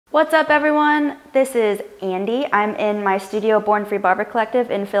What's up everyone? This is Andy. I'm in my studio Born Free Barber Collective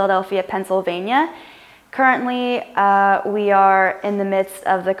in Philadelphia, Pennsylvania. Currently, we are in the midst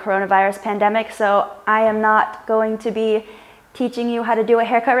of the coronavirus pandemic, so I am not going to be teaching you how to do a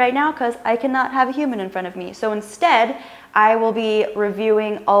haircut right now because I cannot have a human in front of me. So instead, I will be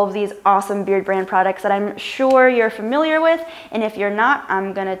reviewing all of these awesome Beardbrand products that I'm sure you're familiar with, and if you're not,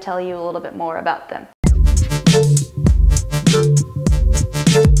 I'm gonna tell you a little bit more about them.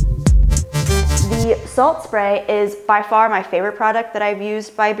 The salt spray is by far my favorite product that I've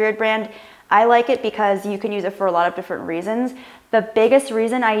used by Beardbrand. I like it because you can use it for a lot of different reasons. The biggest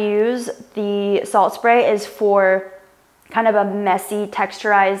reason I use the salt spray is for kind of a messy,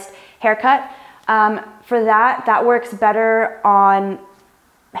 texturized haircut. For that works better on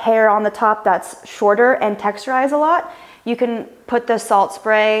hair on the top that's shorter and texturized a lot. You can put the salt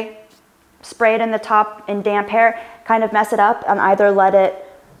spray it in the top in damp hair, kind of mess it up, and either let it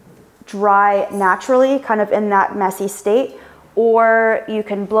dry naturally, kind of in that messy state, or you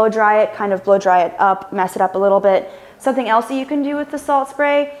can blow dry it, kind of blow dry it up, mess it up a little bit. Something else that you can do with the salt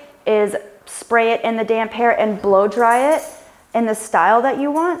spray is spray it in the damp hair and blow dry it in the style that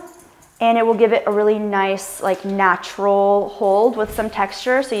you want, and it will give it a really nice, like, natural hold with some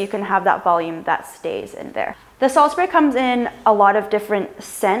texture, so you can have that volume that stays in there. The salt spray comes in a lot of different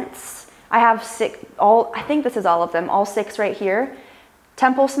scents. I have I think this is all of them, all 6 right here.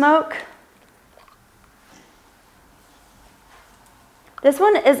 Temple Smoke. This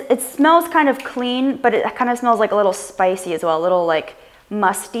one it smells kind of clean, but it kind of smells like a little spicy as well, a little like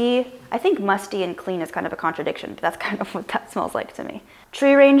musty. I think musty and clean is kind of a contradiction, but that's kind of what that smells like to me.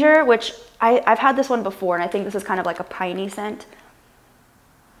 Tree Ranger, which I've had this one before, and I think this is kind of like a piney scent.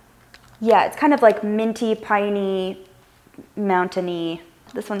 Yeah, it's kind of like minty, piney, mountainy.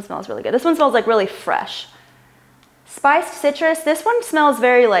 This one smells really good. This one smells like really fresh. Spiced Citrus, this one smells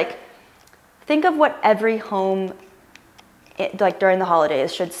very like, think of what every home like during the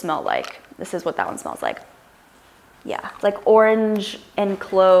holidays should smell like. This is what that one smells like. Yeah, like orange and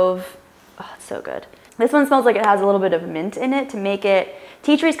clove. Oh, it's so good. This one smells like it has a little bit of mint in it to make it,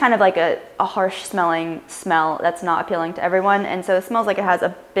 tea tree is kind of like a harsh smelling smell that's not appealing to everyone, and so it smells like it has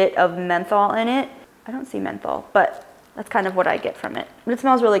a bit of menthol in it. I don't see menthol, but that's kind of what I get from it. But it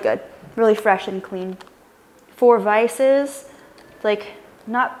smells really good, really fresh and clean. For Vices, like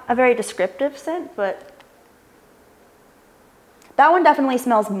not a very descriptive scent, but that one definitely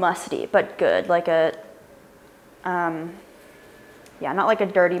smells musty, but good, like a, yeah, not like a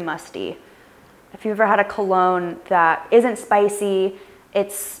dirty musty. If you've ever had a cologne that isn't spicy,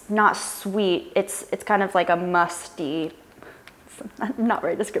 it's not sweet, it's kind of like a musty, not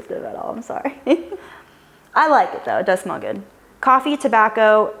very descriptive at all, I'm sorry. I like it though, it does smell good. Coffee,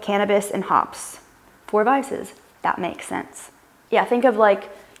 tobacco, cannabis, and hops. 4 Vices, that makes sense. Yeah, think of like,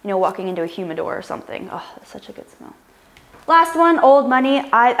 you know, walking into a humidor or something. Oh, that's such a good smell. Last one, Old Money.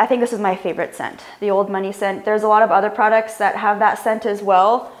 I think this is my favorite scent, the Old Money scent. There's a lot of other products that have that scent as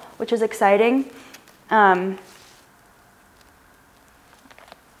well, which is exciting.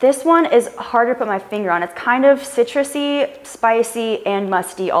 This one is hard to put my finger on. It's kind of citrusy, spicy, and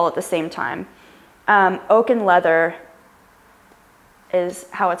musty all at the same time. Oak and leather is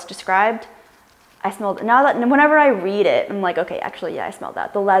how it's described. I smelled, now that whenever I read it, I'm like, okay, actually, yeah, I smelled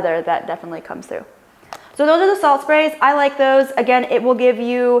that. The leather, that definitely comes through. So those are the salt sprays. I like those. Again, it will give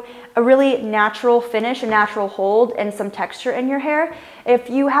you a really natural finish, a natural hold, and some texture in your hair. If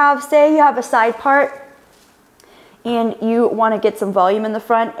you have, say you have a side part and you want to get some volume in the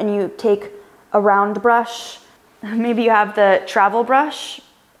front and you take a round brush, maybe you have the travel brush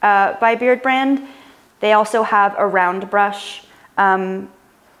by Beardbrand. They also have a round brush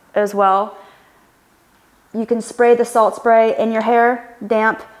as well. You can spray the salt spray in your hair,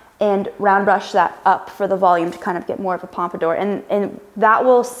 damp, and round brush that up for the volume to kind of get more of a pompadour. And that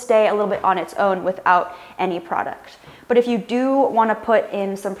will stay a little bit on its own without any product. But if you do want to put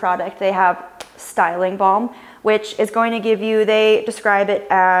in some product, they have styling balm, which is going to give you, they describe it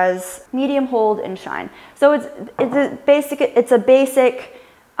as medium hold and shine. So it's a basic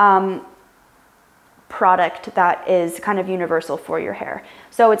product that is kind of universal for your hair.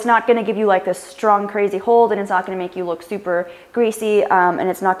 So it's not going to give you like this strong, crazy hold, and it's not going to make you look super greasy, and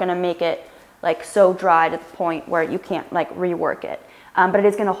it's not going to make it like so dry to the point where you can't like rework it. But it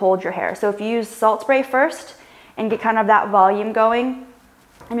is going to hold your hair. So if you use salt spray first and get kind of that volume going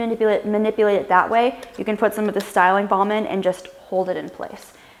and manipulate it that way, you can put some of the styling balm in and just hold it in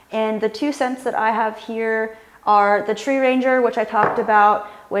place. And the 2 scents that I have here are the Tree Ranger, which I talked about,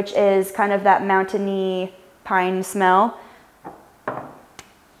 which is kind of that mountainy pine smell.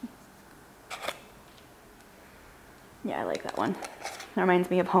 Yeah, I like that one. That reminds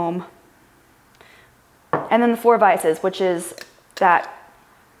me of home. And then the 4 Vices, which is that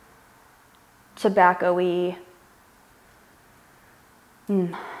tobacco-y.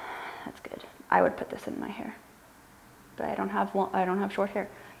 That's good. I would put this in my hair, but I don't have short hair.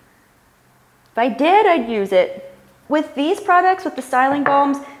 If I did, I'd use it. With these products, with the styling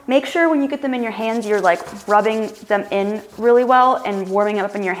balms, make sure when you get them in your hands, you're like rubbing them in really well and warming them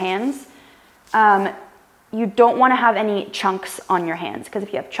up in your hands. You don't want to have any chunks on your hands, because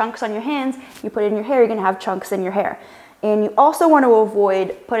if you have chunks on your hands, you put it in your hair, you're going to have chunks in your hair. And you also want to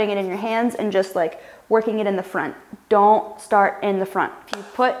avoid putting it in your hands and just like working it in the front. Don't start in the front. If you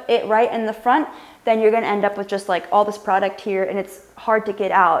put it right in the front, then you're going to end up with just like all this product here, and it's hard to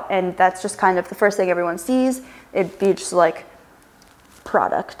get out. And that's just kind of the first thing everyone sees. It'd be just like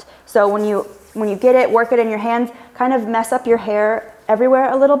product. So when you get it, work it in your hands, kind of mess up your hair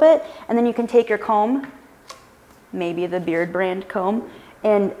everywhere a little bit, and then you can take your comb, maybe the Beardbrand comb,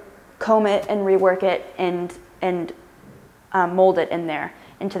 and comb it and rework it and mold it in there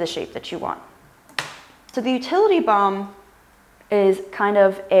into the shape that you want. So the utility balm is kind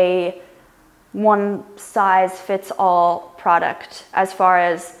of a one-size-fits-all product as far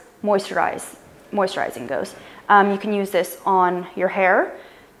as moisturizing goes. You can use this on your hair.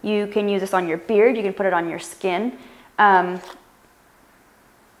 You can use this on your beard. You can put it on your skin. I'll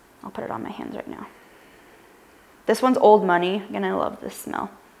put it on my hands right now. This one's Old Money, and I love this smell.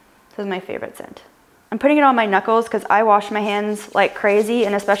 This is my favorite scent. I'm putting it on my knuckles because I wash my hands like crazy,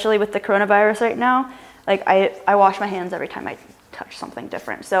 and especially with the coronavirus right now, like I wash my hands every time I touch something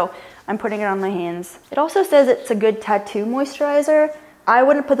different. So I'm putting it on my hands. It also says it's a good tattoo moisturizer. I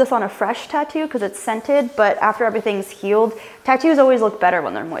wouldn't put this on a fresh tattoo because it's scented, but after everything's healed, tattoos always look better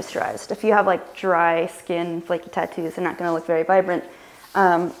when they're moisturized. If you have like dry skin, flaky tattoos, they're not gonna look very vibrant.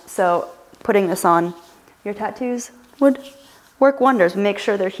 So putting this on your tattoos would work wonders. Make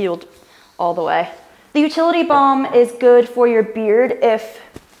sure they're healed all the way. The utility balm is good for your beard if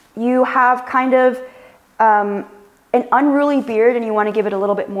you have kind of an unruly beard and you want to give it a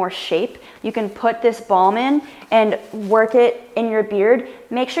little bit more shape. You can put this balm in and work it in your beard.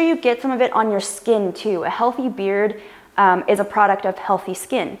 Make sure you get some of it on your skin too. A healthy beard is a product of healthy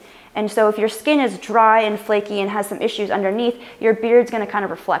skin. And so if your skin is dry and flaky and has some issues underneath, your beard's going to kind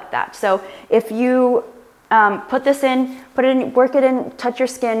of reflect that. So if you put this in, put it in, work it in, touch your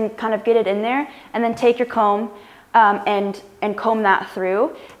skin, kind of get it in there, and then take your comb and comb that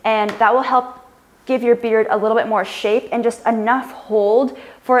through, and that will help give your beard a little bit more shape and just enough hold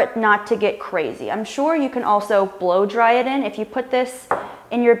for it not to get crazy. I'm sure you can also blow dry it in. If you put this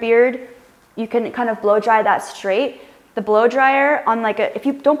in your beard, you can kind of blow dry that straight. The blow dryer on like if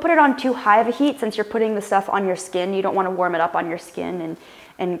you don't put it on too high of a heat, since you're putting the stuff on your skin, you don't want to warm it up on your skin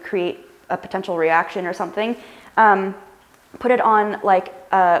and create a potential reaction or something. Put it on like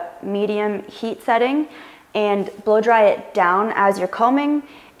a medium heat setting and blow dry it down as you're combing,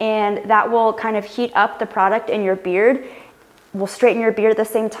 and that will kind of heat up the product in your beard. Will straighten your beard at the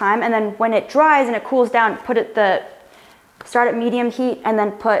same time, and then when it dries and it cools down, start at medium heat and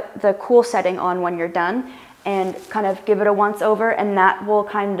then put the cool setting on when you're done, and kind of give it a once over, and that will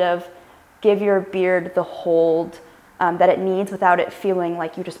kind of give your beard the hold that it needs without it feeling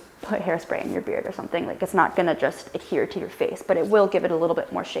like you just put hairspray in your beard or something. Like it's not gonna just adhere to your face, but it will give it a little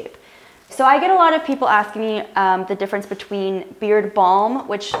bit more shape. So I get a lot of people asking me the difference between beard balm,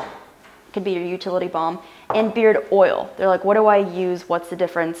 which could be your utility balm, and beard oil. They're like, what do I use? What's the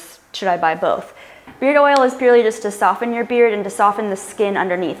difference? Should I buy both? Beard oil is purely just to soften your beard and to soften the skin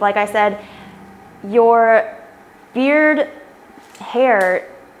underneath. Like I said, your beard hair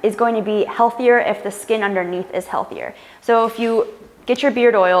is going to be healthier if the skin underneath is healthier. So if you get your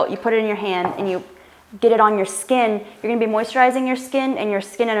beard oil, you put it in your hand and you get it on your skin, you're gonna be moisturizing your skin, and your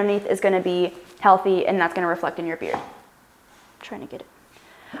skin underneath is gonna be healthy, and that's gonna reflect in your beard. I'm trying to get it.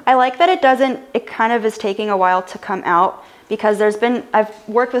 I like that it kind of is taking a while to come out, because I've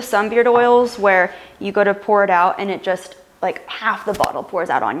worked with some beard oils where you go to pour it out and it just like half the bottle pours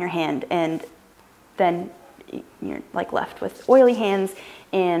out on your hand, and then you're like left with oily hands,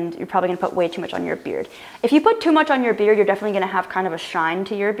 and you're probably gonna put way too much on your beard. If you put too much on your beard, you're definitely gonna have kind of a shine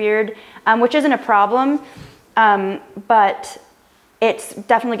to your beard, which isn't a problem, but it's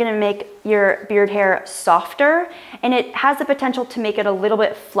definitely gonna make your beard hair softer, and it has the potential to make it a little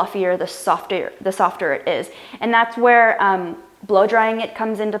bit fluffier the softer it is. And that's where blow drying it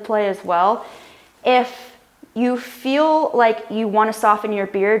comes into play as well. If you feel like you wanna soften your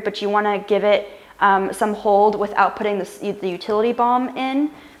beard, but you wanna give it some hold without putting the utility balm in,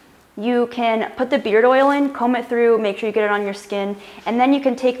 You can put the beard oil in, comb it through, make sure you get it on your skin, and then you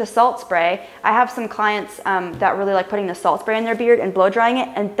can take the salt spray. I have some clients that really like putting the salt spray in their beard and blow drying it,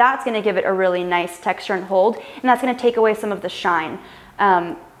 and that's gonna give it a really nice texture and hold, and that's gonna take away some of the shine.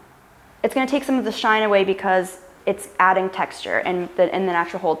 It's gonna take some of the shine away because it's adding texture and the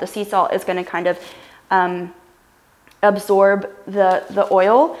natural hold. The sea salt is gonna kind of absorb the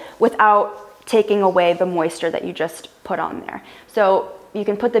oil without taking away the moisture that you just put on there. So you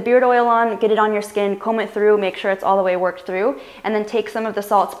can put the beard oil on, get it on your skin, comb it through, make sure it's all the way worked through, and then take some of the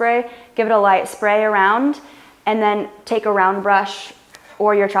salt spray, give it a light spray around, and then take a round brush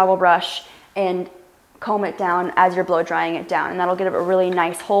or your travel brush and comb it down as you're blow drying it down. And that'll give it a really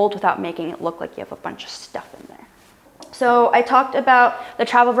nice hold without making it look like you have a bunch of stuff in there. So I talked about the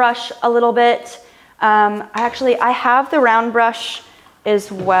travel brush a little bit. I have the round brush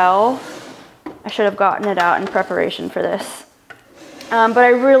as well. I should have gotten it out in preparation for this. But I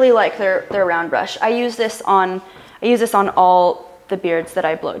really like their round brush. I use this on all the beards that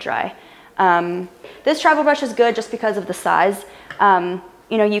I blow dry. This travel brush is good just because of the size.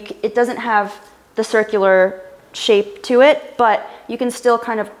 It doesn't have the circular shape to it, but you can still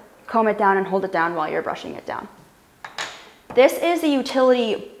kind of comb it down and hold it down while you're brushing it down. This is a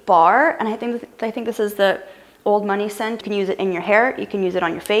utility bar, and I think this is the old money scent. You can use it in your hair, you can use it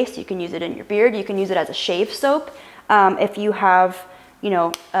on your face, you can use it in your beard, you can use it as a shave soap. If you have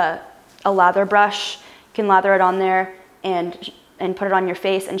a lather brush, you can lather it on there and put it on your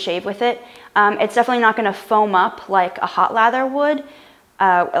face and shave with it. It's definitely not gonna foam up like a hot lather would,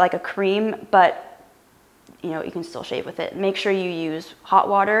 like a cream, but you can still shave with it. Make sure you use hot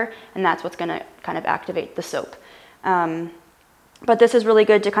water, and that's what's gonna kind of activate the soap. But this is really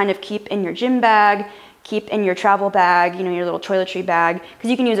good to kind of keep in your gym bag, keep in your travel bag, your little toiletry bag, because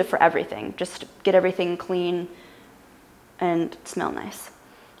you can use it for everything. Just get everything clean and smell nice.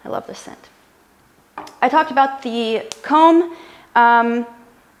 I love this scent. I talked about the comb.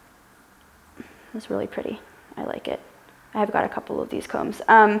 It's really pretty. I like it. I have got a couple of these combs.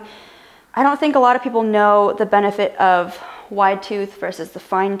 I don't think a lot of people know the benefit of wide tooth versus the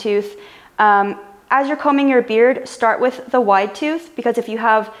fine tooth. As you're combing your beard, start with the wide tooth, because if you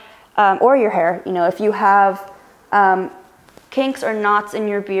have, or your hair, if you have kinks or knots in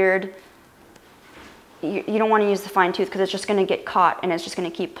your beard, you don't want to use the fine tooth because it's just going to get caught and it's just going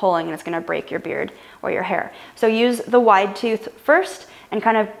to keep pulling and it's going to break your beard or your hair. So use the wide tooth first and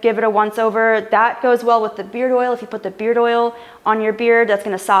kind of give it a once over. That goes well with the beard oil. If you put the beard oil on your beard, that's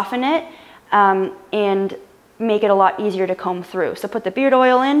going to soften it and make it a lot easier to comb through. So put the beard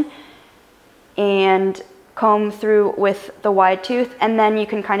oil in and comb through with the wide tooth, and then you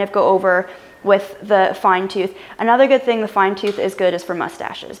can kind of go over with the fine tooth. Another good thing the fine tooth is good is for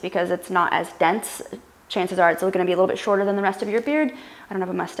mustaches because it's not as dense. Chances are it's going to be a little bit shorter than the rest of your beard. I don't have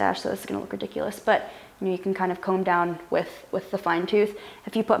a mustache, so this is going to look ridiculous, but you can kind of comb down with the fine tooth.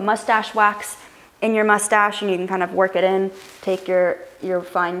 If you put mustache wax in your mustache and you can kind of work it in, take your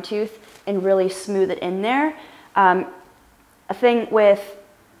fine tooth and really smooth it in there. A thing with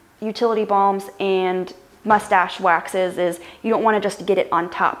utility balms and mustache waxes is you don't want to just get it on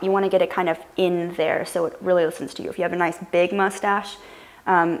top. You want to get it kind of in there so it really listens to you. If you have a nice big mustache,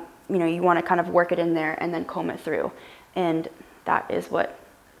 you want to kind of work it in there and then comb it through. And that is what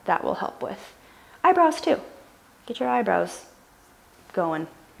that will help with. Eyebrows too. Get your eyebrows going.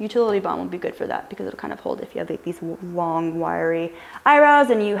 Utility balm will be good for that because it'll kind of hold if you have like these long, wiry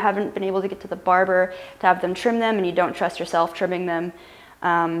eyebrows and you haven't been able to get to the barber to have them trim them and you don't trust yourself trimming them.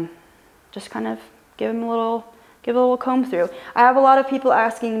 Just kind of give a little comb through. I have a lot of people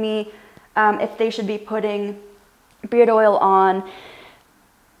asking me if they should be putting beard oil on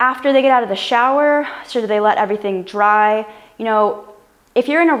after they get out of the shower. Should they let everything dry? If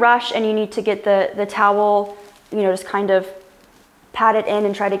you're in a rush and you need to get the towel, just kind of pat it in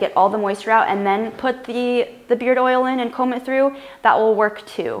and try to get all the moisture out and then put the beard oil in and comb it through, that will work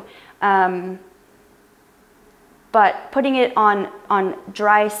too. But putting it on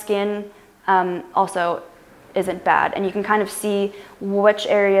dry skin also isn't bad, and you can kind of see which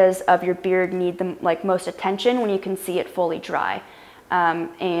areas of your beard need the most attention when you can see it fully dry,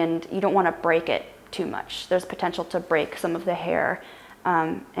 and you don't want to break it too much. There's potential to break some of the hair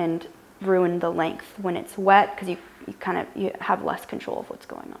and ruin the length when it's wet because you have less control of what's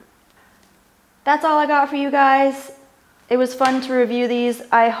going on. That's all I got for you guys. It was fun to review these.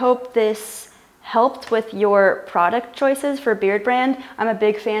 I hope this helped with your product choices for Beardbrand. I'm a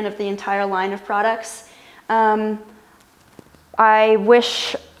big fan of the entire line of products. I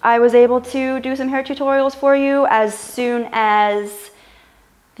wish I was able to do some hair tutorials for you as soon as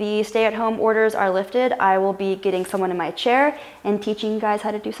the stay-at-home orders are lifted, I will be getting someone in my chair and teaching you guys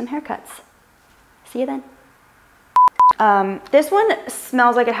how to do some haircuts. See you then. This one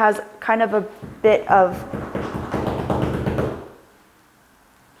smells like it has kind of a bit of...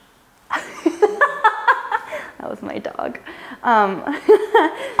 That was my dog.